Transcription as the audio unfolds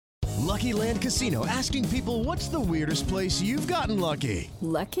Lucky Land Casino, asking people, what's the weirdest place you've gotten lucky?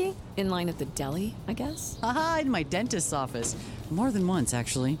 Lucky? In line at the deli, I guess? Aha, in my dentist's office. More than once,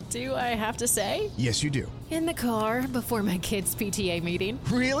 actually. Do I have to say? Yes, you do. In the car before my kids' PTA meeting.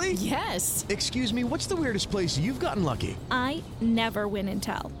 Really? Yes. Excuse me, what's the weirdest place you've gotten lucky? I never win and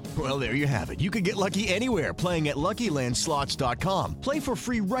tell. Well, there you have it. You can get lucky anywhere, playing at LuckyLandSlots.com. Play for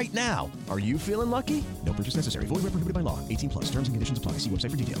free right now. Are you feeling lucky? No purchase necessary. Void where prohibited by law. 18 plus. Terms and conditions apply. See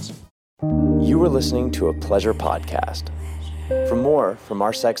website for details. You are listening to a Pleasure Podcast. For more from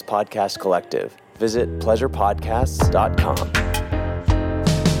our Sex Podcast Collective, visit pleasurepodcasts.com.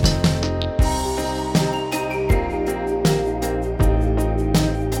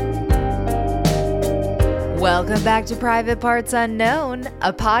 Welcome back to Private Parts Unknown,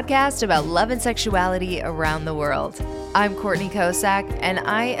 a podcast about love and sexuality around the world. I'm Courtney Kosak, and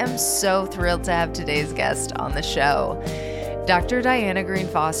I am so thrilled to have today's guest on the show. Dr. Diana Green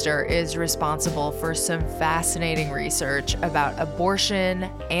Foster is responsible for some fascinating research about abortion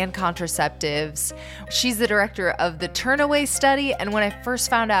and contraceptives. She's the director of the Turnaway Study, and when I first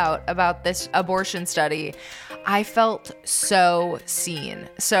found out about this abortion study, I felt so seen.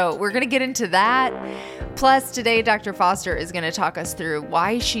 So we're going to get into that. Plus, today, Dr. Foster is going to talk us through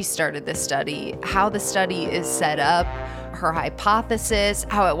why she started this study, how the study is set up, her hypothesis,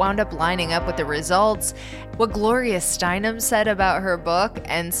 how it wound up lining up with the results, what Gloria Steinem said about her book,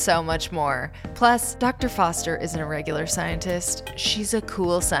 and so much more. Plus, Dr. Foster isn't a regular scientist. She's a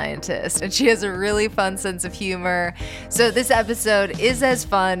cool scientist, and she has a really fun sense of humor. So this episode is as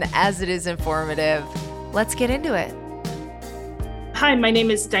fun as it is informative. Let's get into it. Hi, my name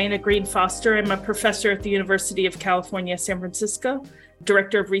is Diana Green Foster. I'm a professor at the University of California, San Francisco,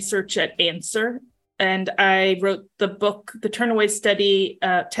 director of research at ANSWER. And I wrote the book, The Turnaway Study,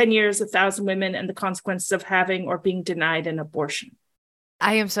 10 Years, 1,000 Women, and the Consequences of Having or Being Denied an Abortion.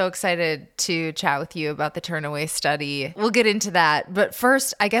 I am so excited to chat with you about the Turnaway Study. We'll get into that. But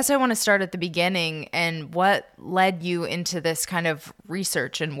first, I guess I want to start at the beginning and what led you into this kind of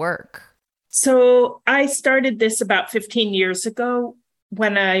research and work. So I started this about 15 years ago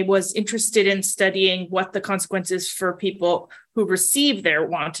when I was interested in studying what the consequences for people who receive their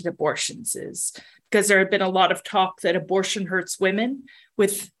wanted abortions is. Because there had been a lot of talk that abortion hurts women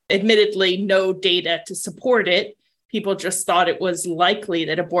with admittedly no data to support it. People just thought it was likely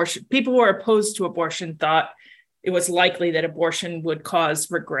that people who are opposed to abortion thought it was likely that abortion would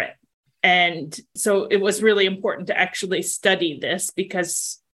cause regret. And so it was really important to actually study this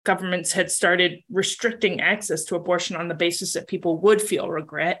because governments had started restricting access to abortion on the basis that people would feel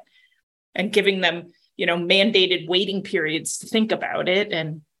regret and giving them, mandated waiting periods to think about it.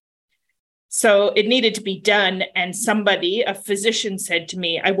 And so it needed to be done. And a physician said to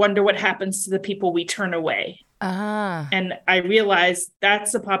me, I wonder what happens to the people we turn away. And I realized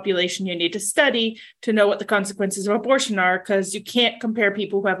that's the population you need to study to know what the consequences of abortion are, because you can't compare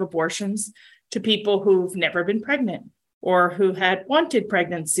people who have abortions to people who've never been pregnant or who had wanted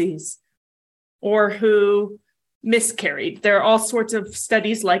pregnancies or who miscarried. There are all sorts of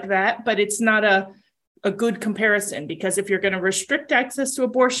studies like that, but it's not a good comparison, because if you're going to restrict access to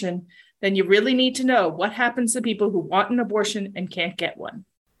abortion, then you really need to know what happens to people who want an abortion and can't get one.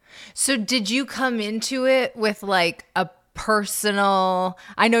 So did you come into it with like a personal,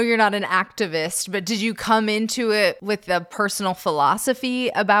 I know you're not an activist, but did you come into it with a personal philosophy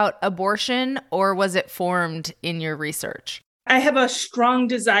about abortion, or was it formed in your research? I have a strong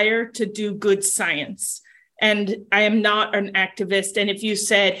desire to do good science, and I am not an activist. And if you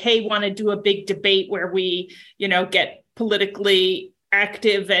said, hey, want to do a big debate where we, get politically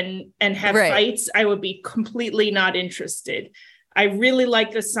active and have fights, I would be completely not interested. I really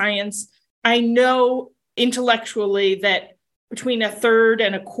like the science. I know intellectually that between a third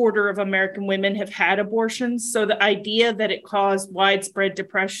and a quarter of American women have had abortions. So the idea that it caused widespread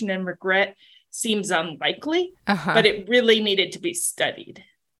depression and regret seems unlikely, but it really needed to be studied.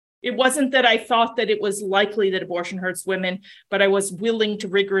 It wasn't that I thought that it was likely that abortion hurts women, but I was willing to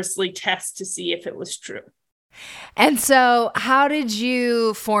rigorously test to see if it was true. And so how did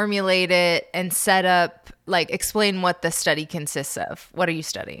you formulate it and set up, explain what the study consists of? What are you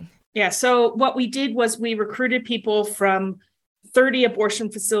studying? Yeah, so what we did was we recruited people from 30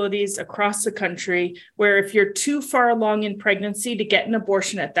 abortion facilities across the country, where if you're too far along in pregnancy to get an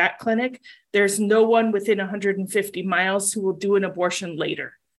abortion at that clinic, there's no one within 150 miles who will do an abortion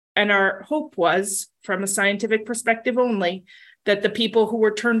later. And our hope was, from a scientific perspective only, that the people who were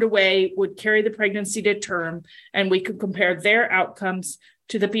turned away would carry the pregnancy to term, and we could compare their outcomes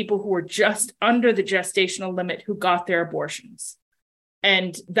to the people who were just under the gestational limit who got their abortions.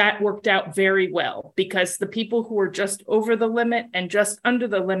 And that worked out very well because the people who were just over the limit and just under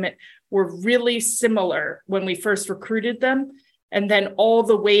the limit were really similar when we first recruited them. And then all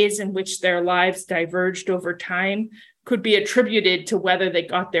the ways in which their lives diverged over time could be attributed to whether they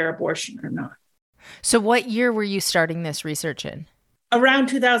got their abortion or not. So what year were you starting this research in? Around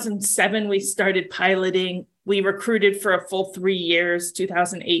 2007, we started piloting. We recruited for a full 3 years,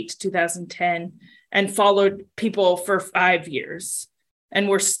 2008 to 2010, and followed people for 5 years. And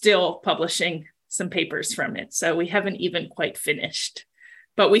we're still publishing some papers from it. So we haven't even quite finished.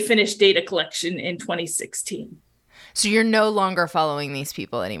 But we finished data collection in 2016. So you're no longer following these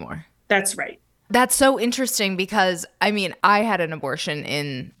people anymore? That's right. That's so interesting because, I mean, I had an abortion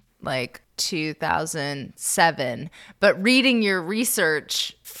in like 2007, but reading your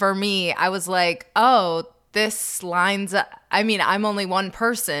research for me, I was like, oh, this lines up. I mean, I'm only one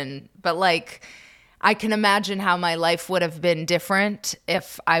person, but like, I can imagine how my life would have been different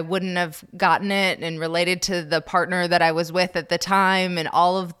if I wouldn't have gotten it and related to the partner that I was with at the time and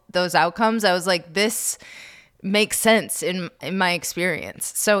all of those outcomes. I was like, this makes sense in my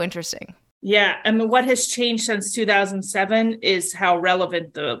experience. So interesting. Yeah. I mean, what has changed since 2007 is how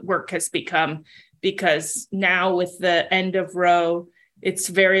relevant the work has become, because now with the end of Roe, it's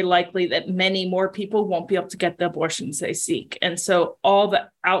very likely that many more people won't be able to get the abortions they seek. And so all the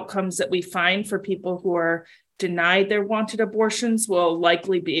outcomes that we find for people who are denied their wanted abortions will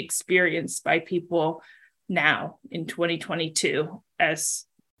likely be experienced by people now in 2022 as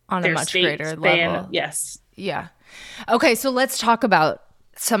on a much greater level. Yes. Yeah. Okay. So let's talk about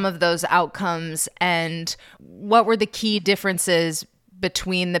some of those outcomes and what were the key differences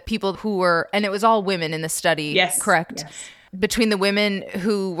between the people who were, and it was all women in the study, yes, correct? Yes. Between the women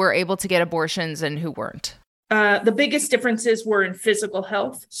who were able to get abortions and who weren't? The biggest differences were in physical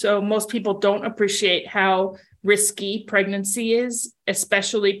health. So most people don't appreciate how risky pregnancy is,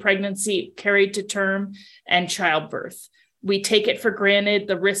 especially pregnancy carried to term and childbirth. We take it for granted,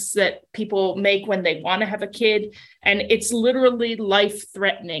 the risks that people make when they want to have a kid. And it's literally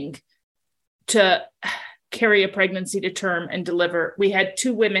life-threatening to carry a pregnancy to term and deliver. We had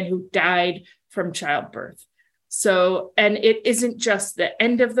 2 women who died from childbirth. So, and it isn't just the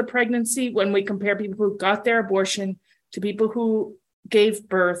end of the pregnancy. When we compare people who got their abortion to people who gave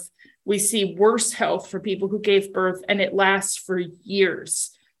birth, we see worse health for people who gave birth, and it lasts for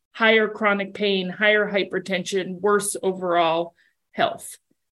years. Higher chronic pain, higher hypertension, worse overall health.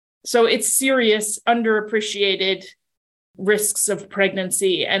 So it's serious, underappreciated risks of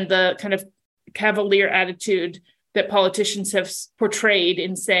pregnancy, and the kind of cavalier attitude that politicians have portrayed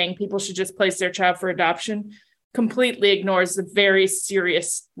in saying people should just place their child for adoption completely ignores the very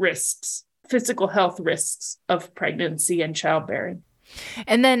serious risks, physical health risks of pregnancy and childbearing.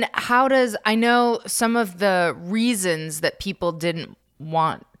 And then I know some of the reasons that people didn't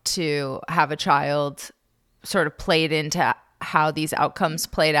want to have a child sort of played into how these outcomes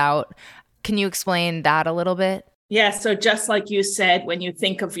played out. Can you explain that a little bit? Yeah. So just like you said, when you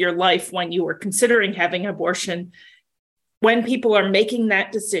think of your life when you were considering having abortion, when people are making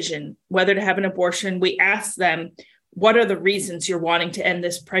that decision, whether to have an abortion, we ask them, what are the reasons you're wanting to end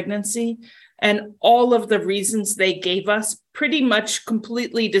this pregnancy? And all of the reasons they gave us pretty much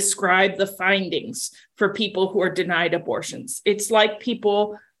completely describe the findings for people who are denied abortions. It's like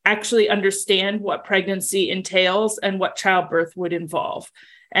people actually understand what pregnancy entails and what childbirth would involve,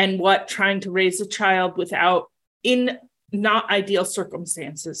 and what trying to raise a child in not ideal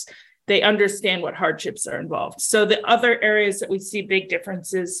circumstances. They understand what hardships are involved. So the other areas that we see big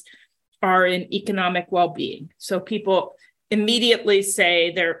differences are in economic well-being. So people immediately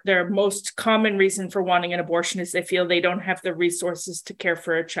say their most common reason for wanting an abortion is they feel they don't have the resources to care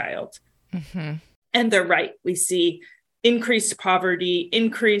for a child. Mm-hmm. And they're right. We see increased poverty,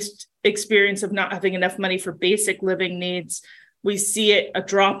 increased experience of not having enough money for basic living needs. We see a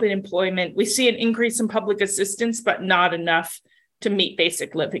drop in employment. We see an increase in public assistance, but not enough to meet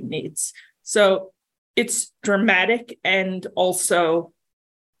basic living needs. So it's dramatic, and also,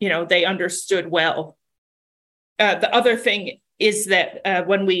 they understood well. The other thing is that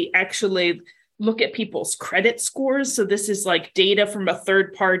when we actually look at people's credit scores, so this is like data from a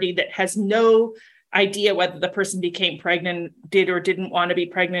third party that has no idea whether the person became pregnant, did or didn't want to be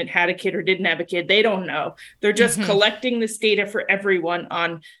pregnant, had a kid or didn't have a kid. They don't know. They're just collecting this data for everyone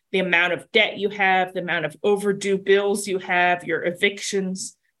on the amount of debt you have, the amount of overdue bills you have, your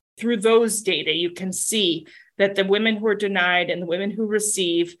evictions. Through those data, you can see that the women who are denied and the women who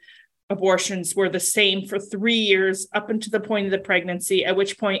receive abortions were the same for 3 years up until the point of the pregnancy, at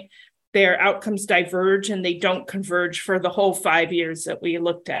which point their outcomes diverge and they don't converge for the whole 5 years that we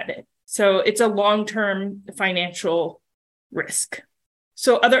looked at it. So it's a long-term financial risk.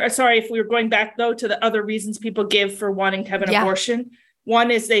 So sorry, if we were going back though to the other reasons people give for wanting to have an abortion.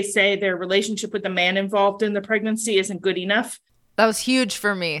 One is they say their relationship with the man involved in the pregnancy isn't good enough. That was huge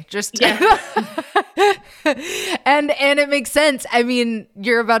for me. And it makes sense. I mean,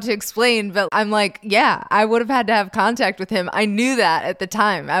 you're about to explain, but I'm like, yeah, I would have had to have contact with him. I knew that at the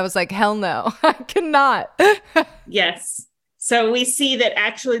time. I was like, hell no, I cannot. Yes. So we see that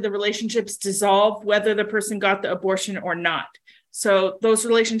actually the relationships dissolve whether the person got the abortion or not. So those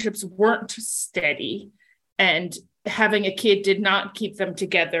relationships weren't steady, and having a kid did not keep them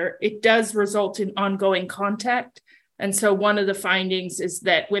together. It does result in ongoing contact. And so one of the findings is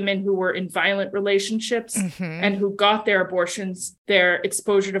that women who were in violent relationships and who got their abortions, their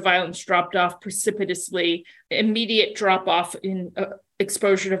exposure to violence dropped off precipitously, immediate drop off in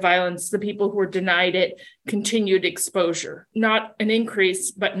exposure to violence. The people who were denied it continued exposure, not an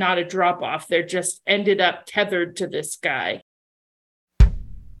increase, but not a drop off. They're just ended up tethered to this guy.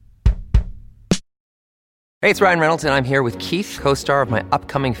 Hey, it's Ryan Reynolds, and I'm here with Keith, co-star of my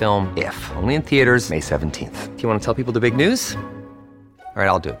upcoming film, If, only in theaters May 17th. Do you want to tell people the big news? All right,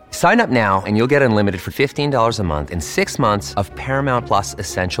 I'll do it. Sign up now and you'll get unlimited for $15 a month and 6 months of Paramount Plus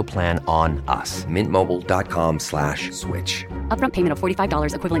Essential Plan on us. MintMobile.com/switch. Upfront payment of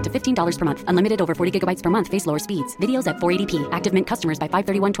 $45 equivalent to $15 per month. Unlimited over 40 gigabytes per month. Face lower speeds. Videos at 480p. Active Mint customers by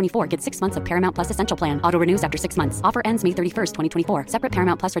 531.24 get 6 months of Paramount Plus Essential Plan. Auto renews after 6 months. Offer ends May 31st, 2024. Separate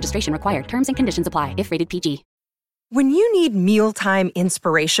Paramount Plus registration required. Terms and conditions apply if rated PG. When you need mealtime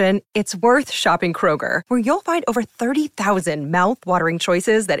inspiration, it's worth shopping Kroger, where you'll find over 30,000 mouth-watering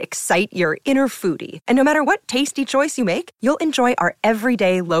choices that excite your inner foodie. And no matter what tasty choice you make, you'll enjoy our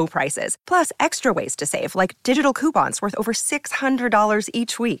everyday low prices, plus extra ways to save, like digital coupons worth over $600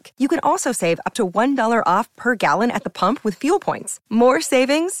 each week. You can also save up to $1 off per gallon at the pump with fuel points. More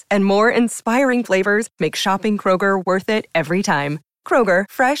savings and more inspiring flavors make shopping Kroger worth it every time. Kroger,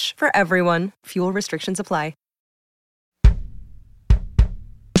 fresh for everyone. Fuel restrictions apply.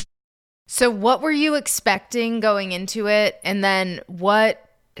 So what were you expecting going into it? And then what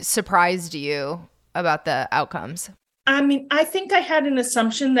surprised you about the outcomes? I mean, I think I had an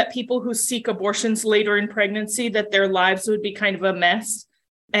assumption that people who seek abortions later in pregnancy, that their lives would be kind of a mess.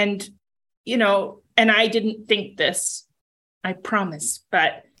 And, and I didn't think this, I promise.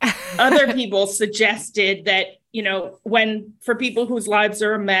 But other people suggested that, when for people whose lives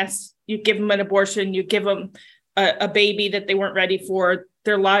are a mess, you give them an abortion, you give them a baby that they weren't ready for,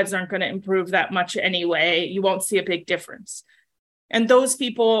 their lives aren't going to improve that much anyway. You won't see a big difference. And those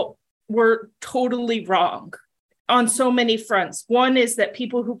people were totally wrong on so many fronts. One is that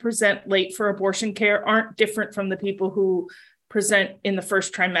people who present late for abortion care aren't different from the people who present in the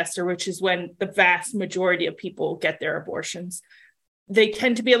first trimester, which is when the vast majority of people get their abortions. They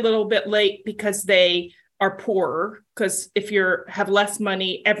tend to be a little bit late because they are poorer, because if you have less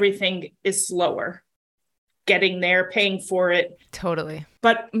money, everything is slower. Getting there, paying for it. Totally.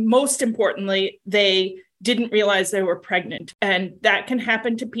 But most importantly, they didn't realize they were pregnant. And that can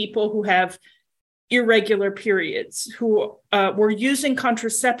happen to people who have irregular periods, who were using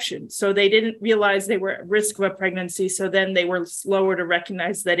contraception. So they didn't realize they were at risk of a pregnancy. So then they were slower to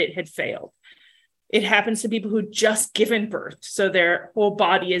recognize that it had failed. It happens to people who just given birth. So their whole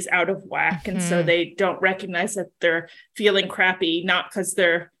body is out of whack. And so they don't recognize that they're feeling crappy, not because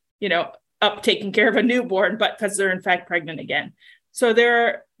they're, up taking care of a newborn, but because they're in fact pregnant again. So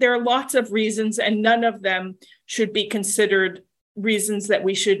there are lots of reasons, and none of them should be considered reasons that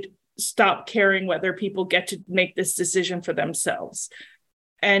we should stop caring whether people get to make this decision for themselves.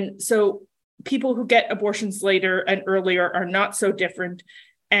 And so people who get abortions later and earlier are not so different.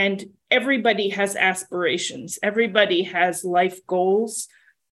 And everybody has aspirations. Everybody has life goals.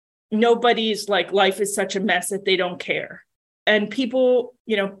 Nobody's like, life is such a mess that they don't care. And people,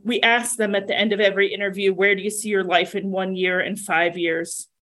 we ask them at the end of every interview, where do you see your life in 1 year and 5 years?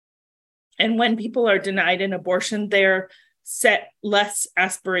 And when people are denied an abortion, they're set less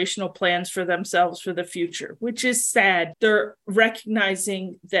aspirational plans for themselves for the future, which is sad. They're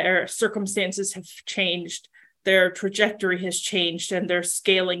recognizing their circumstances have changed, their trajectory has changed, and they're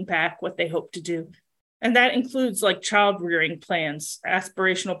scaling back what they hope to do. And that includes like child rearing plans,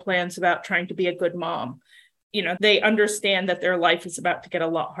 aspirational plans about trying to be a good mom. They understand that their life is about to get a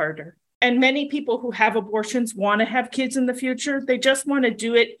lot harder. And many people who have abortions want to have kids in the future. They just want to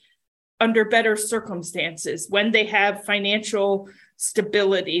do it under better circumstances, when they have financial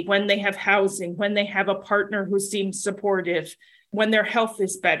stability, when they have housing, when they have a partner who seems supportive, when their health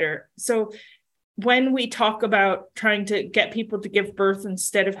is better. So when we talk about trying to get people to give birth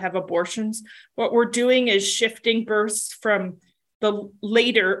instead of have abortions, what we're doing is shifting births from the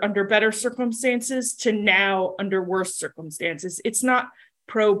later under better circumstances to now under worse circumstances. It's not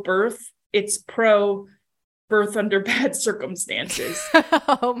pro-birth, it's pro-birth under bad circumstances.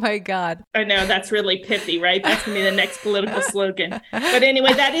 Oh my God. I know, that's really pithy, right? That's going to be the next political slogan. But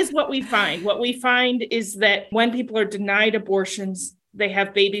anyway, that is what we find. What we find is that when people are denied abortions, they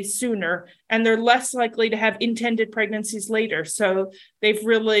have babies sooner, and they're less likely to have intended pregnancies later. So they've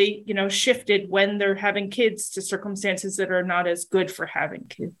really, shifted when they're having kids to circumstances that are not as good for having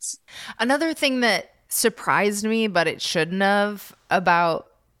kids. Another thing that surprised me, but it shouldn't have, about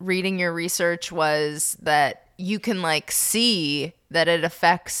reading your research was that you can see that it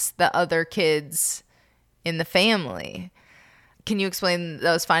affects the other kids in the family. Can you explain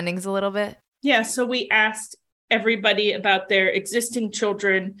those findings a little bit? Yeah, so we asked everybody about their existing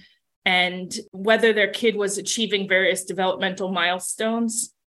children and whether their kid was achieving various developmental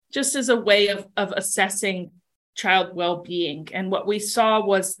milestones, just as a way of assessing child well-being. And what we saw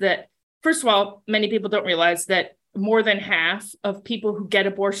was that, first of all, many people don't realize that more than half of people who get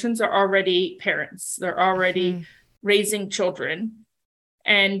abortions are already parents. They're already raising children.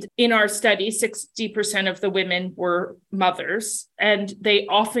 And in our study, 60% of the women were mothers, and they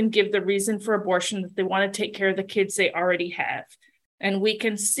often give the reason for abortion that they want to take care of the kids they already have. And we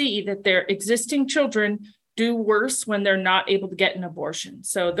can see that their existing children do worse when they're not able to get an abortion.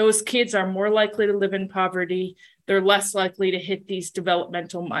 So those kids are more likely to live in poverty. They're less likely to hit these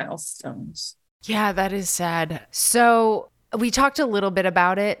developmental milestones. Yeah, that is sad. So we talked a little bit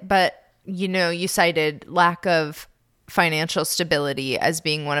about it, but you cited lack of financial stability as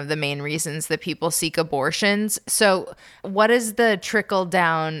being one of the main reasons that people seek abortions. So what is the trickle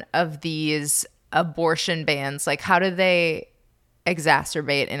down of these abortion bans? How do they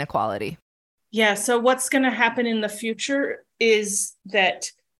exacerbate inequality? Yeah, so what's going to happen in the future is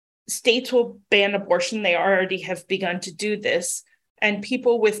that states will ban abortion. They already have begun to do this. And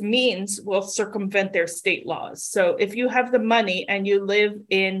people with means will circumvent their state laws. So if you have the money and you live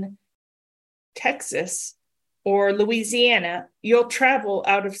in Texas or Louisiana, you'll travel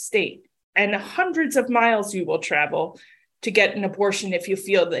out of state, and hundreds of miles you will travel to get an abortion if you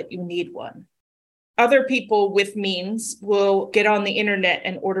feel that you need one. Other people with means will get on the internet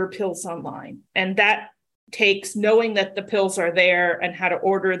and order pills online. And that takes knowing that the pills are there and how to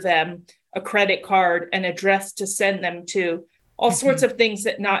order them, a credit card, an address to send them to, all sorts of things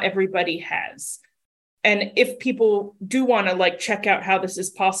that not everybody has. And if people do want to check out how this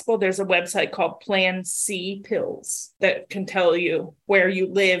is possible, there's a website called Plan C Pills that can tell you where you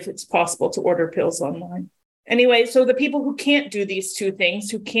live. It's possible to order pills online. Anyway, so the people who can't do these two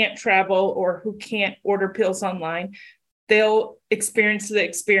things, who can't travel or who can't order pills online, they'll experience the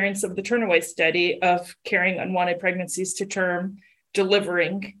experience of the Turnaway study of carrying unwanted pregnancies to term,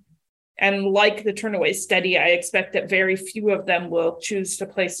 delivering. And like the Turnaway study, I expect that very few of them will choose to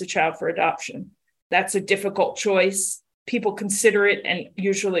place a child for adoption. That's a difficult choice. People consider it and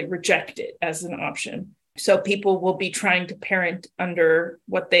usually reject it as an option. So people will be trying to parent under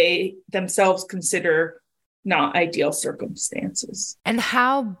what they themselves consider not ideal circumstances. And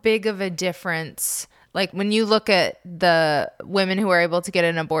how big of a difference, when you look at the women who were able to get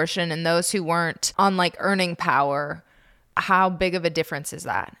an abortion and those who weren't on earning power, how big of a difference is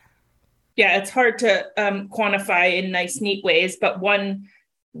that? Yeah, it's hard to quantify in nice, neat ways, but one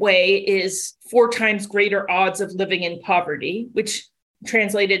way is 4 times greater odds of living in poverty, which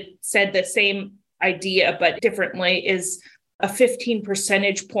translated said the same idea, but differently, is a 15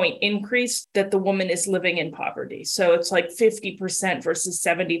 percentage point increase that the woman is living in poverty. So it's 50% versus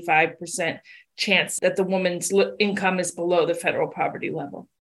 75% chance that the woman's income is below the federal poverty level.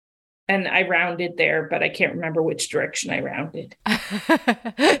 And I rounded there, but I can't remember which direction I rounded. But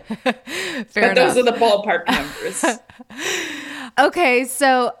those are the ballpark numbers. Okay,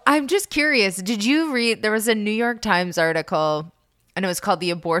 so I'm just curious. Did you read, there was a New York Times article, and it was called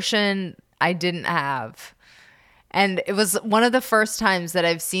The Abortion I Didn't Have. And it was one of the first times that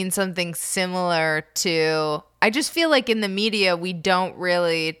I've seen something similar to, I just feel like in the media, we don't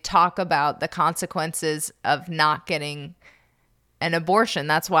really talk about the consequences of not getting an abortion.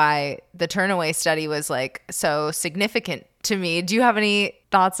 That's why the Turnaway study was so significant to me. Do you have any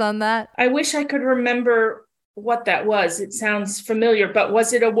thoughts on that? I wish I could remember what that was. It sounds familiar, but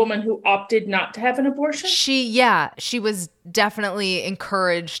was it a woman who opted not to have an abortion? She was definitely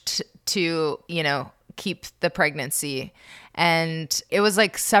encouraged to, keep the pregnancy. And it was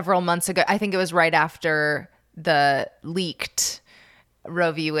several months ago. I think it was right after the leaked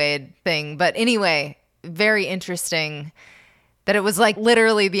Roe v. Wade thing. But anyway, very interesting that it was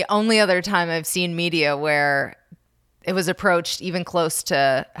literally the only other time I've seen media where it was approached even close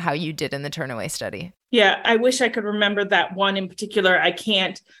to how you did in the Turnaway study. Yeah, I wish I could remember that one in particular. I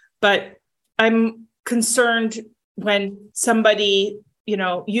can't, but I'm concerned when somebody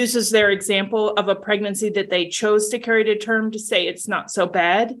uses their example of a pregnancy that they chose to carry to term to say it's not so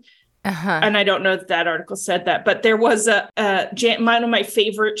bad. And I don't know if that article said that, but there was one of my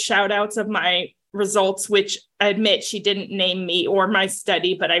favorite shout outs of my results, which I admit she didn't name me or my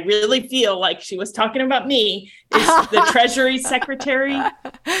study, but I really feel like she was talking about me, is the Treasury Secretary,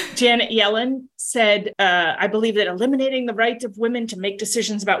 Janet Yellen, said, I believe that eliminating the right of women to make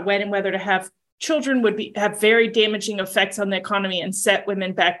decisions about when and whether to have children would have very damaging effects on the economy and set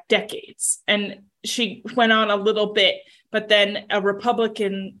women back decades. And she went on a little bit, but then a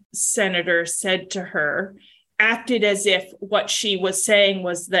Republican senator said to her, acted as if what she was saying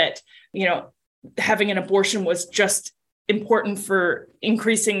was that, having an abortion was just important for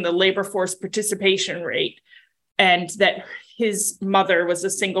increasing the labor force participation rate, and that his mother was a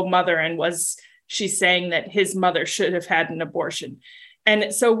single mother, and she's saying that his mother should have had an abortion.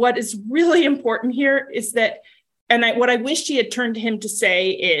 And so what is really important here is that, what I wish she had turned to him to say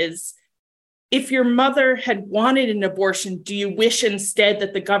is, if your mother had wanted an abortion, do you wish instead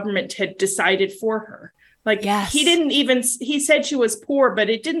that the government had decided for her? Yes. He said she was poor, but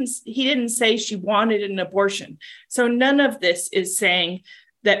he didn't say she wanted an abortion. So none of this is saying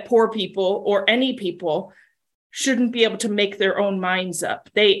that poor people or any people shouldn't be able to make their own minds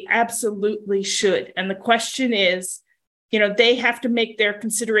up. They absolutely should. And the question is, they have to make their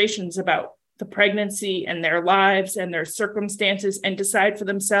considerations about the pregnancy and their lives and their circumstances and decide for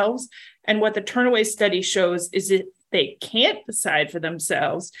themselves. And what the Turnaway study shows is that they can't decide for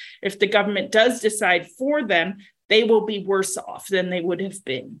themselves. If the government does decide for them, they will be worse off than they would have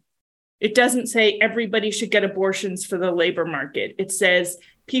been. It doesn't say everybody should get abortions for the labor market. It says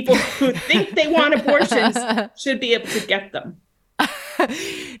people who think they want abortions should be able to get them.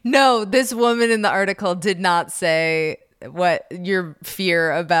 No, this woman in the article did not say what your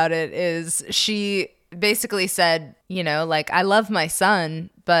fear about it is. She basically said, I love my son,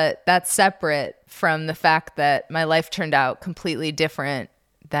 but that's separate from the fact that my life turned out completely different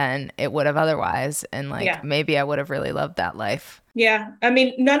than it would have otherwise. And maybe I would have really loved that life. Yeah. I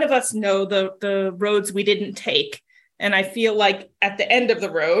mean, none of us know the roads we didn't take. And I feel like at the end of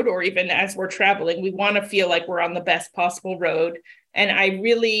the road, or even as we're traveling, we want to feel like we're on the best possible road. And I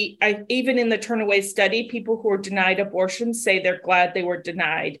even in the Turnaway study, people who are denied abortions say they're glad they were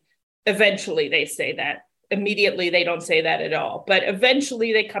denied. Eventually, they say that. Immediately, they don't say that at all. But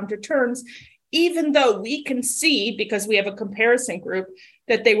eventually, they come to terms, even though we can see, because we have a comparison group,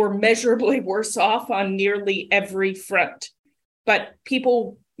 that they were measurably worse off on nearly every front. But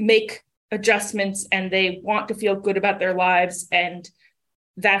people make adjustments and they want to feel good about their lives. And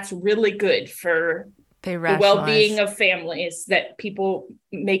that's really good for the well-being of families, that people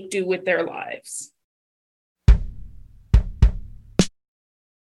make do with their lives.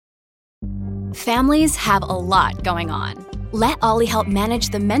 Families have a lot going on. Let Ollie help manage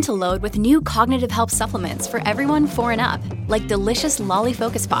the mental load with new cognitive help supplements for everyone 4 and up, like delicious Lolly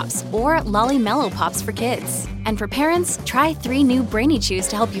Focus Pops or Lolly Mellow Pops for kids. And for parents, try 3 new Brainy Chews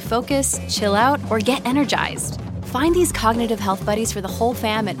to help you focus, chill out, or get energized. Find these cognitive health buddies for the whole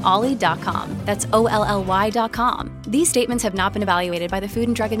fam at ollie.com. That's OLLY.com. These statements have not been evaluated by the Food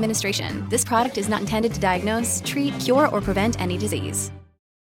and Drug Administration. This product is not intended to diagnose, treat, cure, or prevent any disease.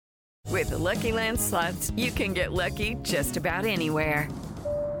 With the Lucky Land Slots, you can get lucky just about anywhere.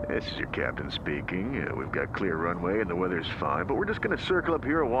 This is your captain speaking. We've got clear runway and the weather's fine, but we're just going to circle up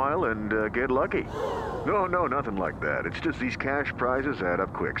here a while and get lucky. No, nothing like that. It's just these cash prizes add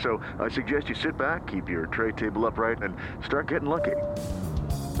up quick. So I suggest you sit back, keep your tray table upright, and start getting lucky.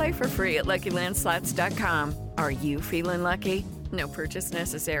 Play for free at LuckyLandSlots.com. Are you feeling lucky? No purchase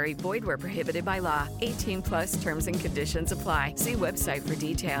necessary. Void where prohibited by law. 18 plus terms and conditions apply. See website for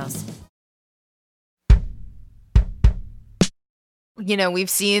details. We've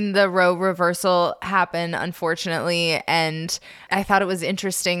seen the Roe reversal happen, unfortunately. And I thought it was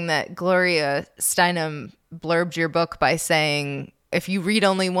interesting that Gloria Steinem blurbed your book by saying, if you read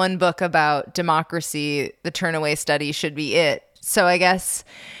only one book about democracy, the Turnaway study should be it. So I guess,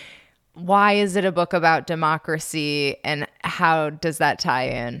 why is it a book about democracy, and how does that tie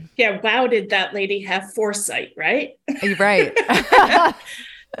in? Yeah, wow, did that lady have foresight, right? Right.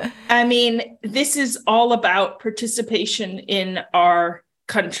 I mean, this is all about participation in our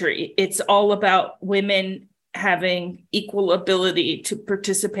country. It's all about women having equal ability to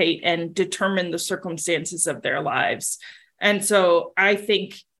participate and determine the circumstances of their lives. And so I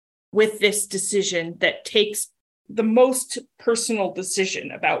think with this decision that takes the most personal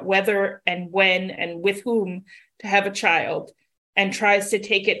decision about whether and when and with whom to have a child, and tries to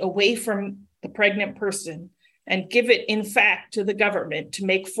take it away from the pregnant person and give it, in fact, to the government to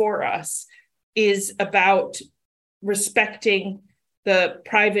make for us, is about respecting the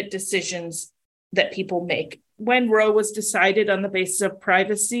private decisions that people make. When Roe was decided on the basis of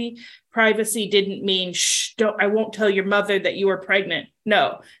privacy didn't mean, I won't tell your mother that you are pregnant.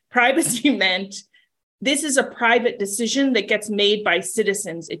 No, privacy meant this is a private decision that gets made by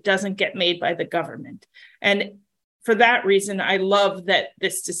citizens. It doesn't get made by the government. And for that reason, I love that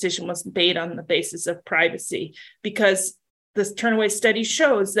this decision was made on the basis of privacy, because this Turnaway study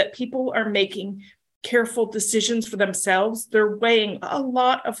shows that people are making careful decisions for themselves. They're weighing a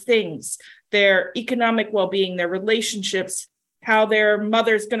lot of things, their economic well-being, their relationships, how their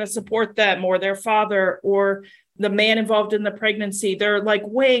mother's going to support them, or their father, or the man involved in the pregnancy. They're like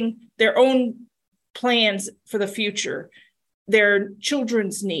weighing their own plans for the future, their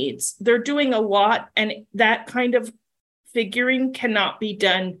children's needs. They're doing a lot, and that kind of figuring cannot be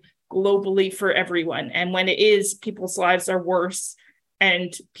done globally for everyone. And when it is, people's lives are worse,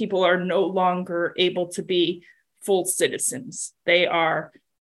 and people are no longer able to be full citizens. They are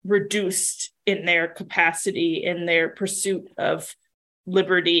reduced in their capacity, in their pursuit of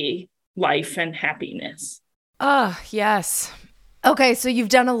liberty, life, and happiness. Oh, yes. Okay, so you've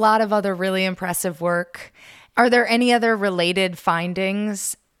done a lot of other really impressive work. Are there any other related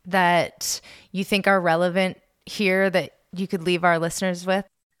findings that you think are relevant here that you could leave our listeners with?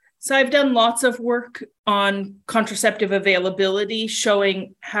 So I've done lots of work on contraceptive availability,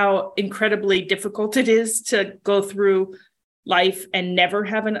 showing how incredibly difficult it is to go through life and never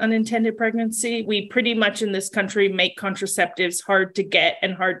have an unintended pregnancy. We pretty much in this country make contraceptives hard to get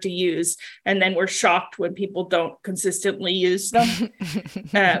and hard to use. And then we're shocked when people don't consistently use them.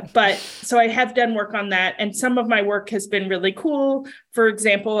 But so I have done work on that. And some of my work has been really cool. For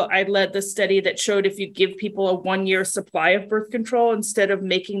example, I led the study that showed if you give people a 1-year supply of birth control, instead of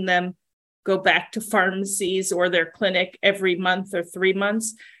making them go back to pharmacies or their clinic every month or 3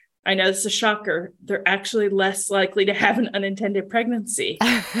 months, I know this is a shocker, they're actually less likely to have an unintended pregnancy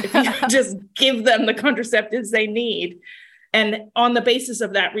if you just give them the contraceptives they need. And on the basis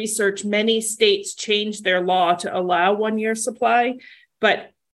of that research, many states changed their law to allow 1-year supply,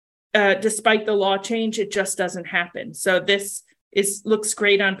 but despite the law change, it just doesn't happen. So this looks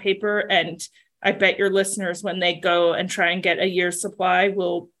great on paper, and I bet your listeners, when they go and try and get a year's supply,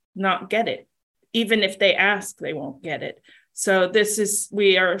 will not get it. Even if they ask, they won't get it. So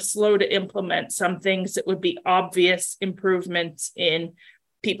we are slow to implement some things that would be obvious improvements in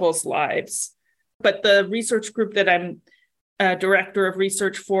people's lives. But the research group that I'm director of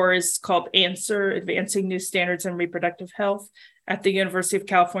research for is called ANSWER, Advancing New Standards in Reproductive Health, at the University of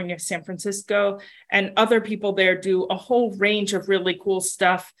California, San Francisco. And other people there do a whole range of really cool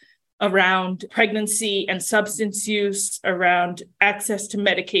stuff around pregnancy and substance use, around access to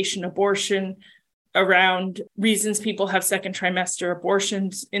medication abortion, around reasons people have second trimester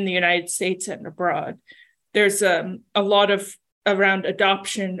abortions in the United States and abroad. There's a lot of around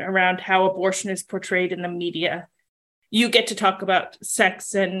adoption, around how abortion is portrayed in the media. You get to talk about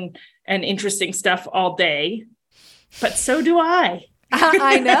sex and interesting stuff all day, but so do I.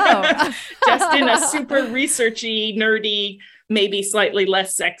 I know. Just in a super researchy, nerdy, maybe slightly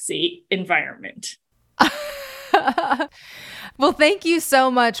less sexy environment. Well, thank you so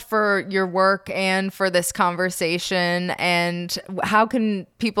much for your work and for this conversation. And how can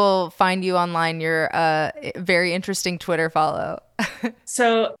people find you online? You're a very interesting Twitter follow.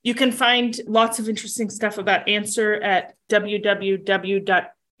 So you can find lots of interesting stuff about ANSWER at www.answer.org,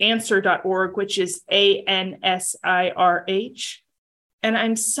 which is ANSIRH. And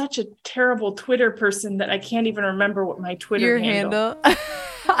I'm such a terrible Twitter person that I can't even remember what my Twitter handle.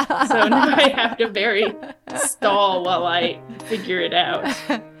 So now I have to stall while I figure it out.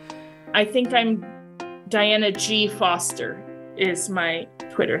 I think I'm Diana G. Foster is my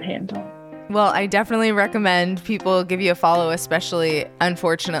Twitter handle. Well, I definitely recommend people give you a follow, especially,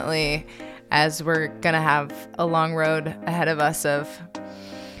 unfortunately, as we're going to have a long road ahead of us of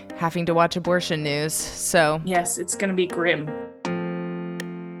having to watch abortion news. So yes, it's going to be grim.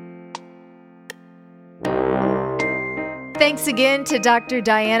 Thanks again to Dr.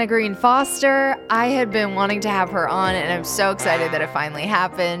 Diana Green Foster. I had been wanting to have her on, and I'm so excited that it finally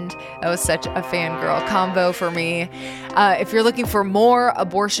happened. That was such a fangirl combo for me. If you're looking for more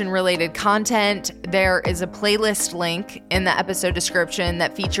abortion-related content, there is a playlist link in the episode description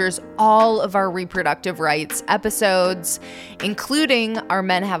that features all of our reproductive rights episodes, including our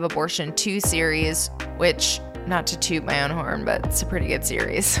Men Have Abortion 2 series, which, not to toot my own horn, but it's a pretty good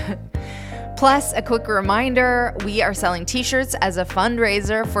series. Plus, a quick reminder, we are selling t-shirts as a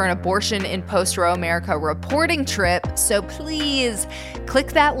fundraiser for an Abortion in Post-Roe America reporting trip. So please click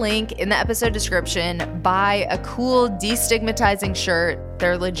that link in the episode description, buy a cool destigmatizing shirt.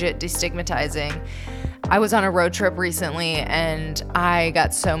 They're legit destigmatizing. I was on a road trip recently and I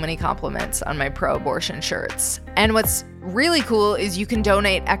got so many compliments on my pro-abortion shirts. And what's really cool is you can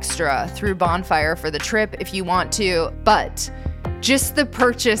donate extra through Bonfire for the trip if you want to, but just the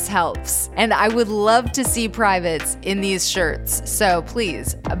purchase helps. And I would love to see privates in these shirts. So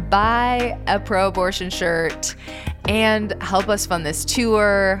please buy a pro-abortion shirt and help us fund this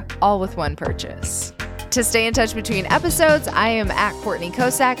tour, all with one purchase. To stay in touch between episodes, I am at Courtney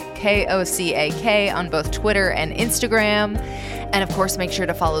Kosak, K-O-C-A-K, on both Twitter and Instagram. And of course, make sure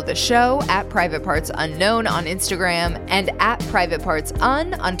to follow the show at Private Parts Unknown on Instagram and at Private Parts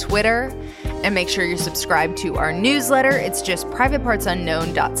Un on Twitter. And make sure you're subscribed to our newsletter. It's just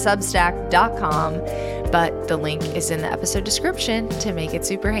privatepartsunknown.substack.com, but the link is in the episode description to make it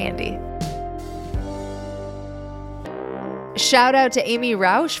super handy. Shout out to Amy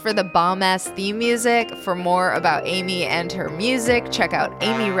Rausch for the bomb-ass theme music. For more about Amy and her music, check out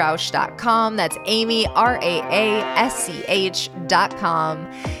amyrausch.com. That's Amy, RAASCH.com.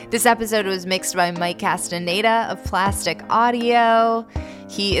 This episode was mixed by Mike Castaneda of Plastic Audio.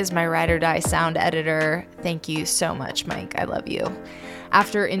 He is my ride or die sound editor. Thank you so much, Mike. I love you.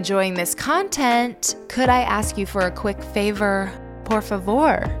 After enjoying this content, could I ask you for a quick favor? Por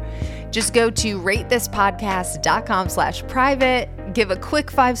favor. Just go to ratethispodcast.com/private, give a quick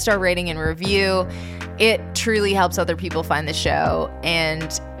 5-star rating and review. It truly helps other people find the show,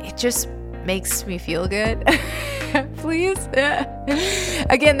 and it just makes me feel good. Please.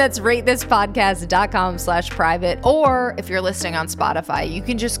 Again, that's ratethispodcast.com/private. Or if you're listening on Spotify, you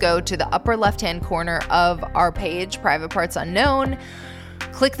can just go to the upper left-hand corner of our page, Private Parts Unknown.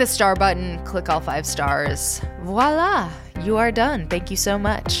 Click the star button, click all 5 stars. Voila, you are done. Thank you so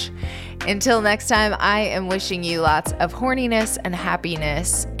much. Until next time, I am wishing you lots of horniness and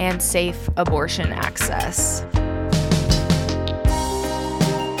happiness and safe abortion access.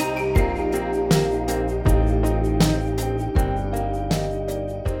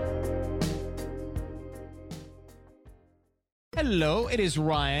 Hello, it is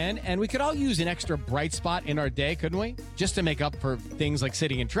Ryan, and we could all use an extra bright spot in our day, couldn't we? Just to make up for things like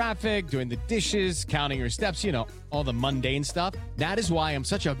sitting in traffic, doing the dishes, counting your steps, you know, all the mundane stuff. That is why I'm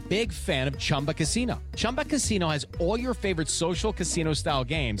such a big fan of Chumba Casino. Chumba Casino has all your favorite social casino-style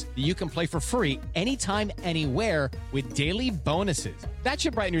games that you can play for free anytime, anywhere with daily bonuses. That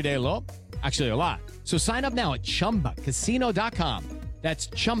should brighten your day a little. Actually, a lot. So sign up now at ChumbaCasino.com. That's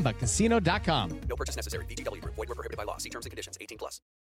ChumbaCasino.com. No purchase necessary. VGW Group. Void where prohibited by law. See terms and conditions. 18+.